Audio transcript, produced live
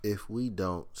If we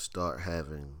don't start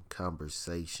having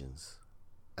conversations,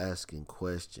 asking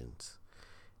questions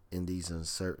in these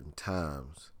uncertain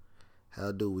times,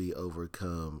 how do we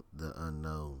overcome the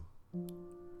unknown?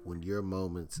 When your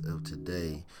moments of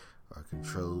today are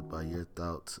controlled by your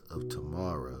thoughts of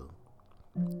tomorrow,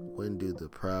 when do the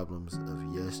problems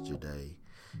of yesterday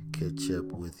catch up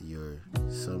with your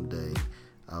someday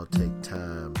I'll take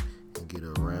time and get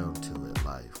around to it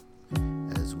life?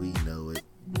 As we know it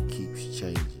keeps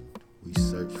changing. We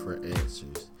search for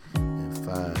answers and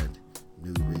find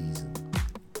new reasons.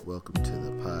 Welcome to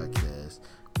the podcast.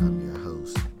 I'm your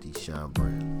host, Deshaun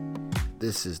Brown.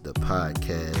 This is the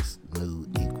podcast, New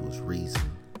Equals Reason.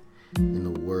 In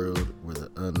a world where the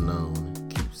unknown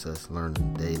keeps us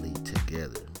learning daily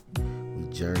together, we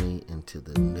journey into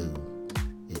the new.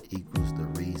 It equals the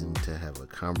reason to have a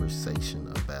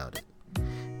conversation about it.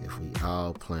 If we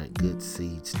all plant good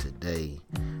seeds today,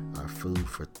 our food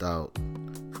for thought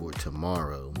for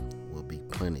tomorrow will be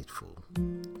plentiful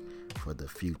for the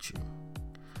future.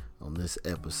 On this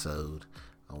episode,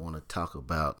 I want to talk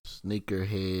about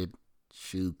sneakerhead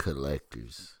shoe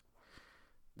collectors.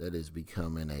 That is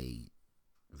becoming a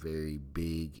very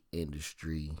big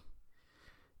industry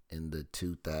in the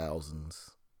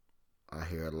 2000s. I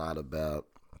hear a lot about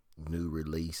new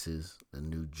releases, the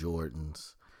new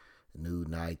Jordans, new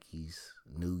Nikes,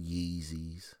 new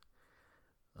Yeezys,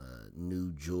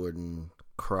 new Jordan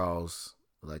Cross,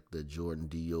 like the Jordan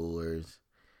Dior's.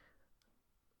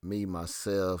 Me,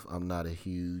 myself, I'm not a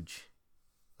huge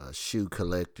shoe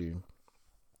collector,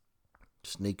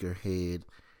 sneakerhead.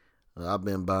 I've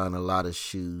been buying a lot of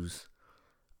shoes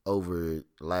over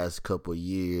the last couple of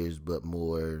years, but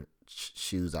more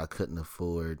shoes I couldn't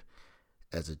afford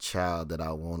as a child that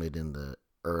I wanted in the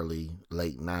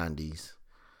late 90s.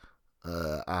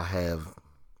 I have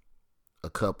a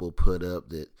couple put up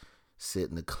that sit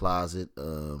in the closet.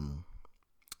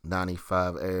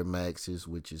 95 Air Maxes,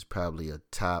 which is probably a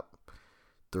top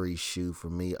 3 shoe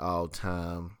for me all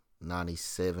time.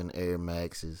 97 Air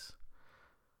Maxes.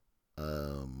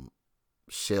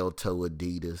 Shell toe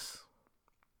Adidas.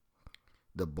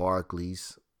 The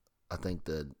Barclays. I think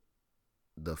the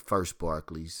first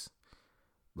Barclays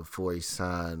before he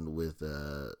signed with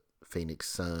Phoenix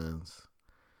Suns.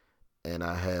 And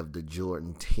I have the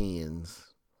Jordan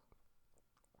 10s,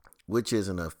 which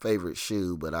isn't a favorite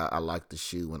shoe, but I like the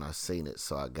shoe when I seen it,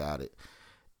 so I got it.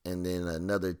 And then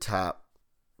another top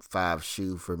 5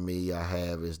 shoe for me I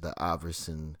have is the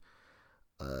Iverson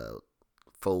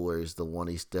 4s, the one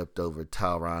he stepped over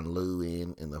Tyronn Lue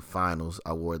in the finals.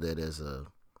 I wore that as a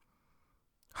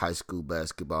high school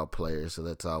basketball player, so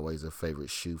that's always a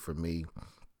favorite shoe for me.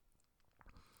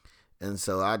 And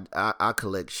so I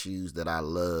collect shoes that I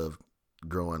loved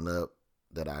growing up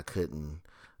that I couldn't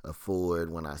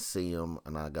afford when I see them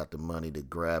and I got the money to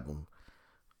grab them.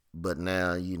 But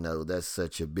now, that's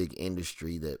such a big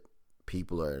industry that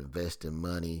people are investing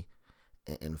money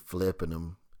and flipping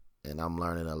them. And I'm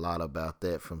learning a lot about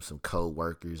that from some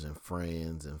co-workers and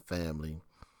friends and family.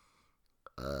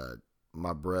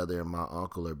 My brother and my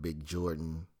uncle are big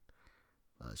Jordan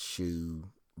shoe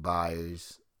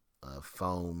buyers,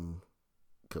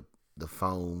 the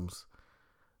foams.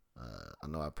 I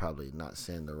know I'm probably not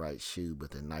saying the right shoe, but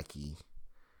the Nike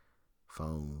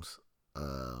foams.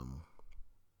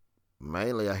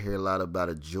 Mainly I hear a lot about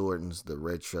the Jordans, the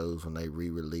retros when they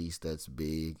re-release. That's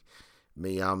big.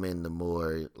 Me, I'm in the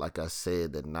more, like I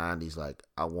said, the 90s. Like,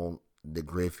 I want the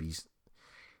Griffeys.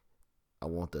 I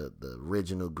want the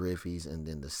original Griffeys and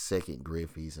then the second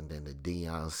Griffeys and then the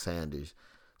Deion Sanders.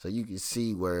 So you can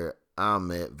see where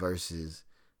I'm at versus,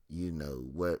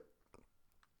 what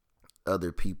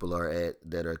other people are at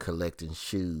that are collecting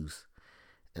shoes.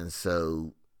 And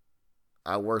so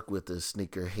I work with a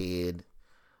sneakerhead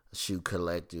shoe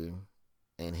collector,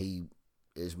 and he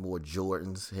is more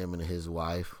Jordans, him and his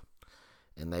wife,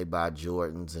 and they buy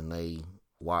Jordans and they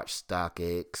watch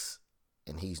StockX,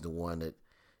 and he's the one that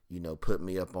put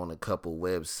me up on a couple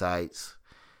websites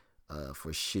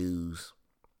for shoes.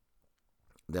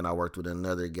 Then I worked with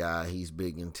another guy, he's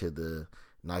big into the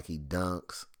Nike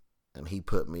Dunks, and he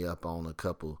put me up on a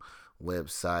couple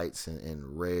websites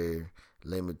and rare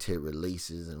limited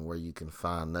releases and where you can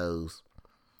find those.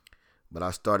 But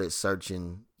I started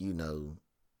searching,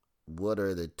 what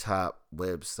are the top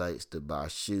websites to buy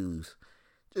shoes,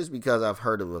 just because I've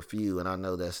heard of a few and I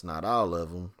know that's not all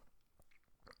of them.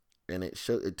 And it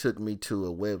took me to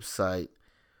a website,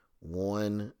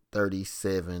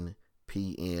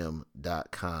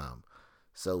 137pm.com.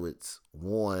 So it's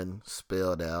 1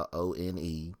 spelled out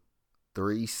ONE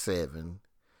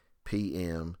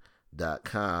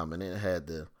 37pm.com, and it had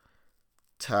the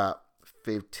top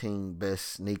 15 best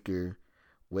sneaker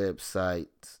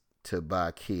websites to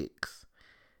buy kicks.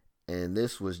 And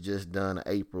this was just done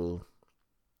April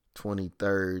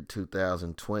 23rd,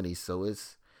 2020. So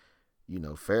it's,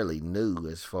 fairly new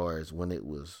as far as when it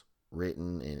was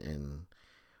written and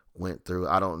went through.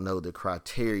 I don't know the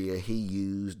criteria he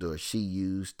used or she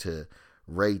used to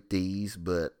rate these,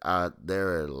 but there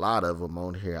are a lot of them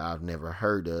on here I've never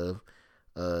heard of.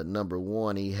 Number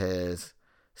one, he has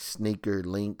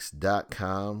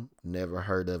sneakerlinks.com. Never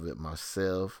heard of it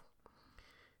myself.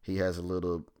 He has a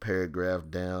little paragraph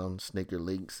down.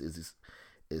 Sneakerlinks is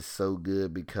so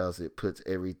good because it puts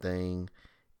everything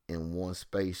in one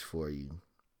space for you.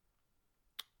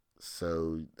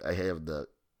 So I have the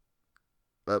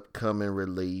upcoming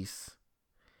release,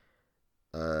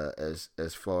 as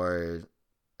far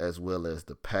as well as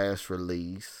the past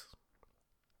release.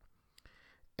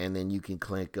 And then you can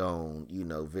click on,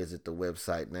 visit the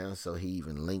website now. So he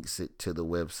even links it to the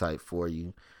website for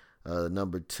you.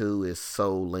 Number two is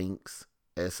Sole Links,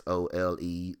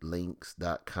 SOLE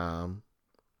links.com.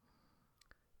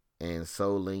 And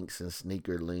Sole Links and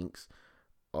Sneaker Links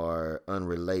are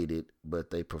unrelated, but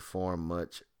they perform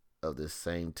much of the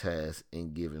same task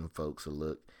in giving folks a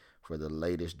look for the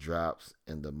latest drops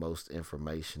and the most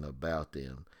information about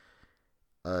them.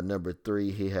 Number three,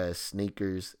 he has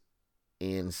Sneakers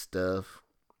in Stuff.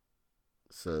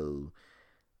 So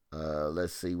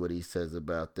let's see what he says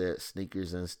about that.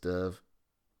 Sneakers and Stuff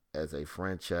as a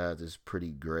franchise is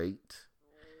pretty great,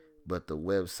 but the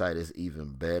website is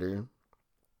even better.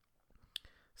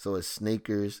 So it's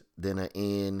sneakers, then an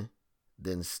N,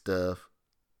 then stuff.com.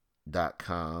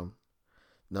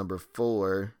 Number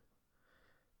four,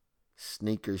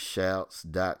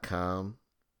 sneakershouts.com.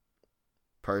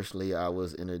 Personally, I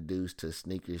was introduced to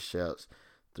Sneaker Shouts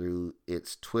through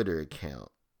its Twitter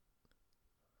account.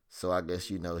 So I guess,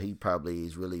 he probably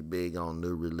is really big on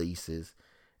new releases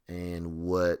and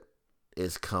what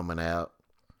is coming out.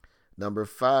 Number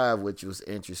five, which was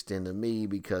interesting to me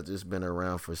because it's been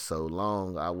around for so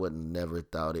long, I would never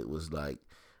thought it was like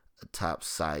a top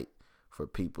site for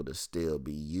people to still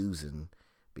be using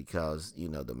because,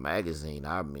 the magazine,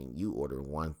 you order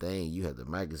one thing, you have the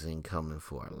magazine coming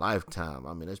for a lifetime.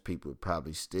 There's people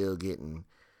probably still getting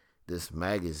this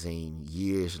magazine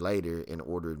years later and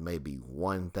ordered maybe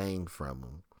one thing from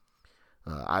them.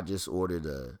 I just ordered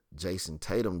a Jason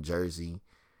Tatum jersey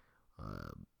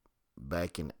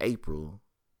back in April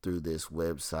through this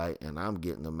website, and I'm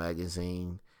getting the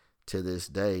magazine to this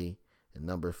day. And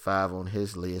number five on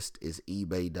his list is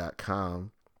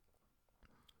ebay.com,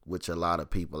 which a lot of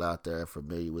people out there are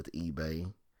familiar with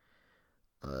eBay.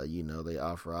 They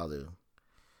offer all the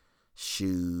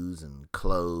shoes and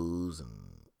clothes and,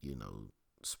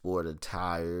 sport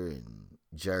attire and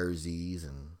jerseys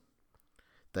and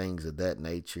things of that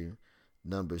nature.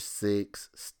 Number six,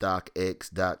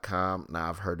 StockX.com. Now,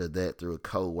 I've heard of that through a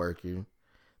coworker.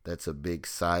 That's a big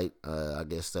site. I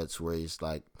guess that's where it's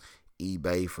like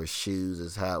eBay for shoes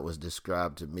is how it was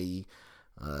described to me.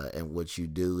 And what you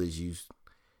do is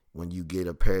when you get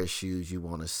a pair of shoes you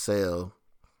want to sell,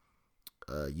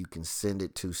 you can send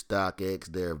it to StockX.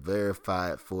 They're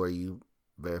verified for you,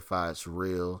 verify it's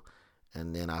real,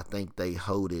 and then I think they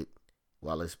hold it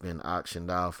while it's been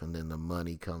auctioned off, and then the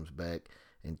money comes back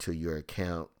into your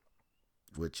account,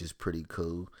 which is pretty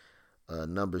cool.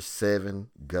 Number seven,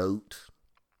 GOAT.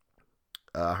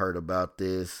 I heard about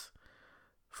this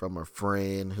from a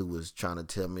friend who was trying to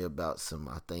tell me about some,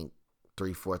 I think,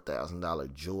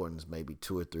 $3,000-$4,000 Jordans maybe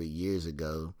 2 or 3 years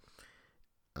ago.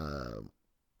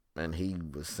 And he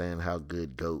was saying how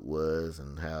good GOAT was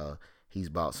and how he's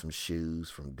bought some shoes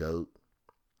from GOAT.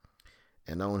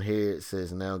 And on here it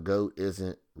says now GOAT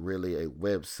isn't really a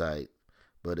website,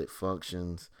 but it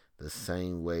functions the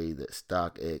same way that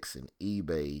StockX and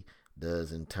eBay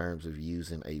does in terms of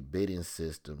using a bidding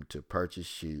system to purchase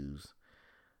shoes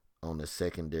on the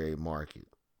secondary market.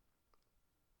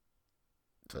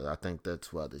 So I think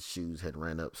that's why the shoes had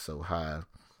ran up so high.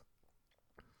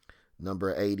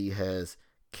 Number 80 has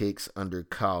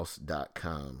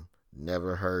kicksundercost.com.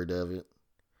 Never heard of it.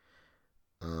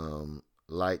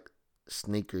 Like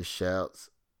Sneaker Shouts,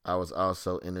 I was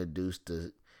also introduced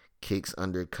to Kicks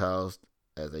Under Cost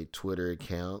as a Twitter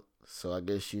account. So I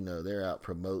guess, they're out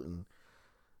promoting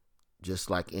just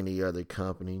like any other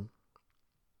company.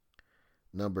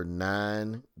 Number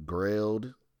 9,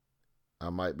 Grailed. I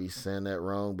might be saying that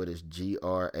wrong, but it's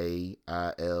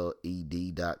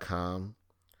GRAILED.com.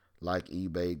 Like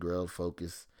eBay, Grailed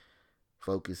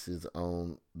focuses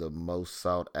on the most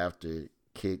sought after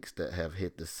kicks that have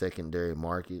hit the secondary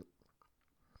market.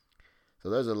 So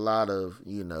there's a lot of,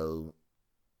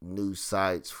 new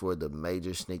sites for the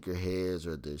major sneakerheads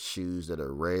or the shoes that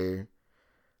are rare.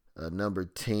 Number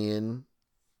 10,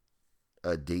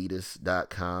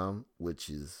 Adidas.com, which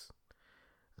is,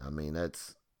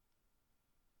 that's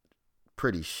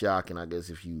pretty shocking, I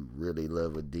guess, if you really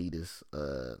love Adidas.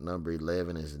 Number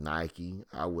 11 is Nike.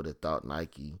 I would have thought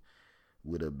Nike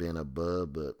would have been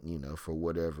above, but, for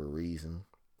whatever reason.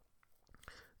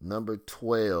 Number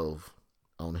 12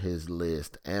 on his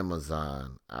list,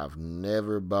 Amazon. I've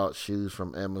never bought shoes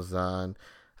from Amazon.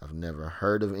 I've never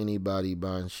heard of anybody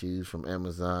buying shoes from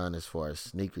Amazon as far as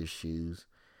sneaker shoes.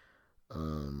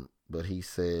 But he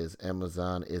says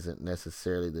Amazon isn't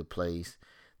necessarily the place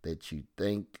that you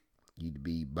think you'd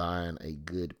be buy a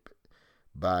good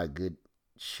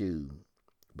shoe.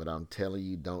 But I'm telling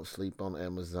you, don't sleep on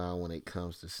Amazon when it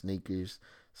comes to sneakers.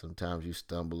 Sometimes you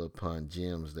stumble upon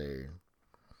gems there.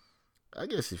 I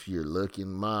guess if you're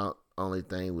looking, my only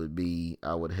thing would be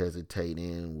I would hesitate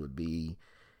in would be,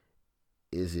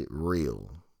 is it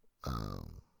real?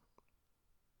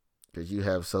 Because you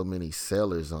have so many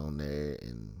sellers on there,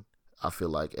 and I feel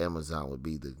like Amazon would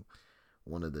be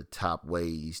one of the top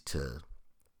ways to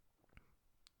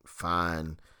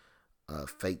find a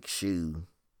fake shoe.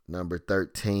 Number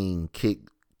 13,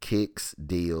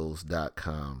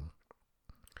 kicksdeals.com.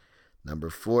 Number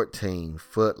 14,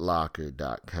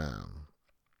 footlocker.com.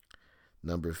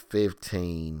 Number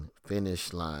 15,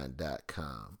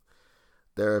 finishline.com.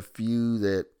 There are a few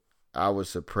that I was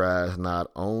surprised not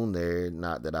on there.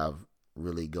 Not that I've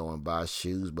really go and buy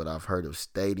shoes, but I've heard of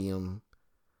Stadium.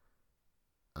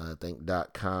 I think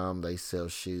 .com, they sell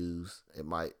shoes.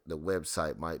 The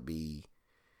website might be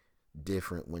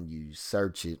different when you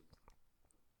search it.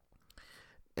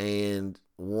 And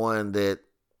one that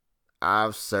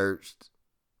I've searched,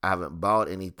 I haven't bought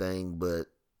anything, but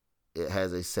it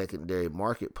has a secondary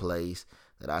marketplace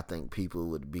that I think people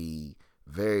would be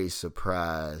very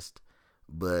surprised.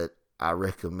 But I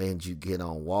recommend you get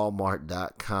on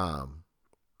Walmart.com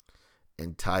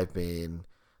and type in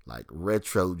like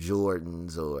retro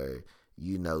Jordans or,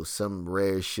 some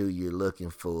rare shoe you're looking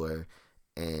for.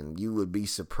 And you would be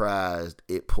surprised.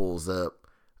 It pulls up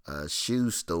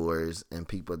shoe stores and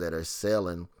people that are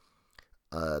selling.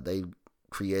 They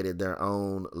created their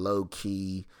own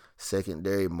low-key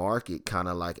secondary market, kind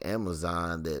of like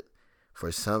Amazon, that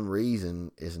for some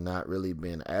reason is not really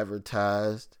being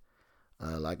advertised.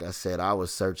 Like I said, I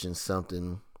was searching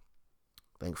something,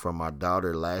 I think for my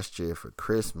daughter last year for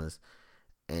Christmas,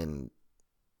 and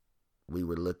we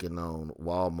were looking on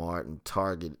Walmart and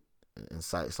Target and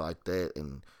sites like that,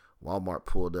 and Walmart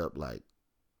pulled up like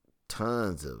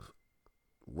tons of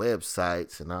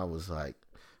websites, and I was like,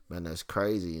 man, that's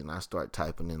crazy. And I start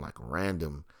typing in like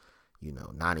random,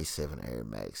 97 Air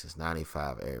Maxes,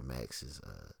 95 Air Maxes,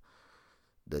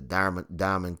 the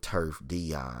Diamond Turf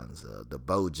Dion's, the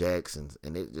Bo Jacksons,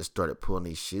 and it just started pulling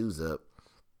these shoes up.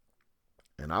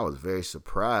 And I was very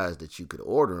surprised that you could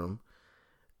order them.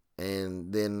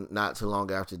 And then not too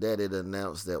long after that, it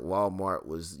announced that Walmart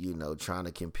was, trying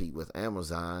to compete with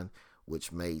Amazon,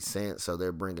 which made sense. So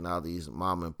they're bringing all these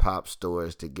mom and pop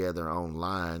stores together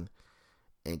online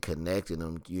and connecting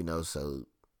them, so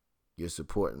you're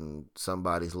supporting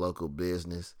somebody's local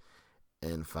business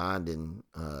and finding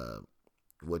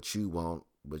what you want.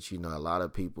 But, a lot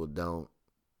of people don't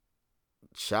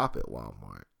shop at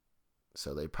Walmart.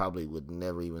 So they probably would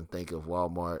never even think of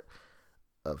Walmart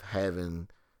of having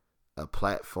a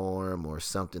platform or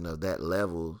something of that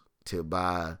level to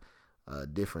buy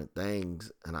different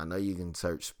things. And I know you can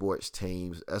search sports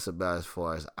teams. That's about as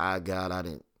far as I got. I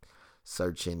didn't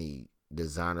search any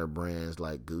designer brands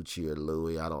like Gucci or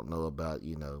Louis. I don't know about,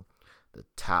 the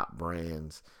top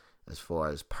brands as far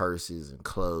as purses and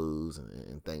clothes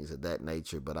and things of that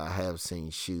nature. But I have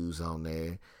seen shoes on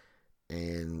there.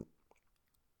 And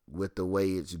with the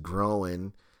way it's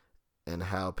growing and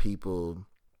how people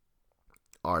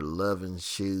are loving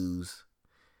shoes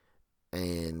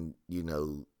and,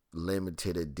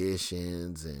 limited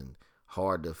editions and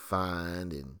hard to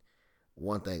find. And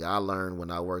one thing I learned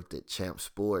when I worked at Champ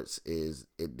Sports is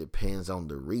it depends on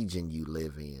the region you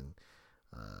live in.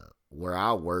 Where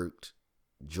I worked,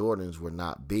 Jordans were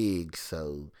not big,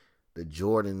 so the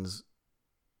Jordans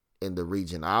in the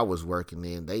region I was working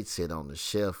in, they'd sit on the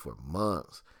shelf for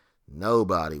months.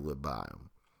 Nobody would buy them.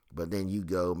 But then you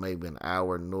go maybe an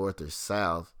hour north or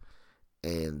south,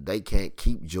 and they can't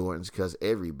keep Jordans because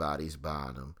everybody's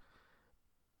buying them.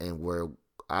 And where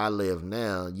I live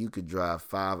now, you could drive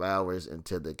 5 hours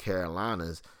into the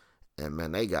Carolinas, and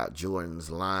man, they got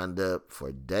Jordans lined up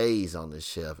for days on the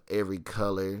shelf, every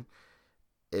color,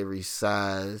 every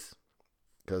size,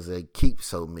 because they keep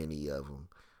so many of them.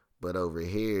 But over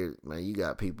here, man, you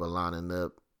got people lining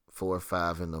up 4 or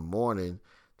 5 in the morning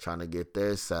trying to get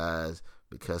their size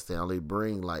because they only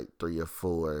bring like 3 or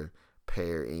 4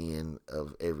 pair in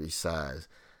of every size.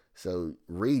 So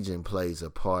region plays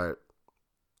a part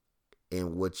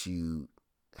in what you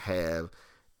have.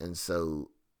 And so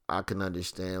I can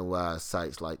understand why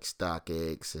sites like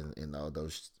StockX and all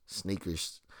those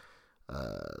sneakers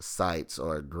sites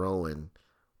are growing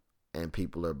and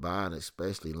people are buying,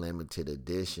 especially limited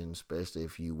edition, especially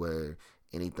if you wear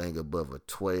anything above a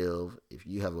 12. If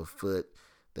you have a foot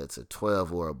that's a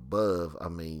 12 or above, I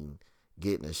mean,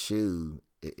 getting a shoe,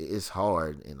 it's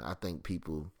hard. And I think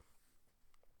people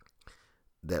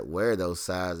that wear those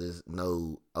sizes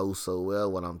know oh so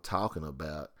well what I'm talking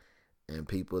about. And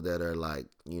people that are like,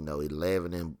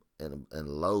 11 and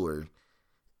lower,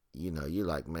 you're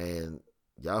like, man,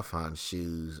 y'all find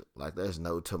shoes like there's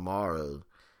no tomorrow.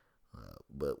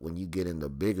 But when you get into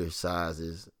bigger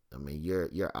sizes, I mean,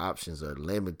 your options are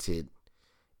limited,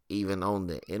 even on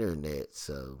the internet.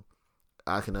 So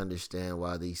I can understand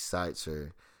why these sites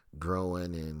are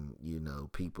growing,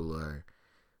 and people are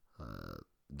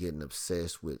getting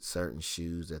obsessed with certain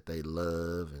shoes that they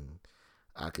love, and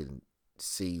I can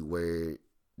see where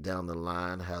down the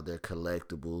line how they're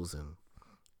collectibles and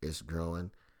it's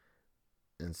growing.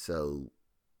 And so,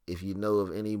 if you know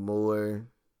of any more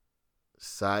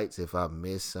sites, if I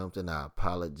missed something, I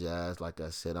apologize. Like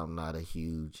I said, I'm not a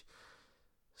huge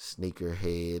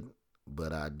sneakerhead,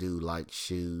 but I do like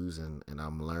shoes, and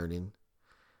I'm learning.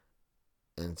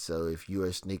 And so if you're a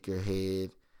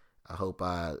sneakerhead, I hope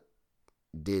I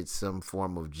did some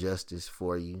form of justice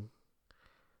for you,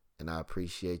 and I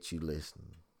appreciate you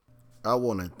listening. I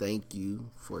want to thank you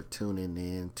for tuning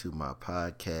in to my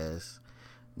podcast,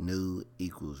 New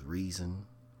Equals Reason.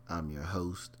 I'm your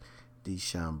host,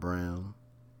 Deshaun Brown.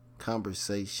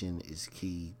 Conversation is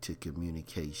key to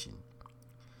communication.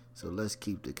 So let's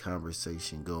keep the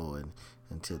conversation going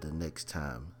until the next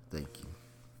time. Thank you.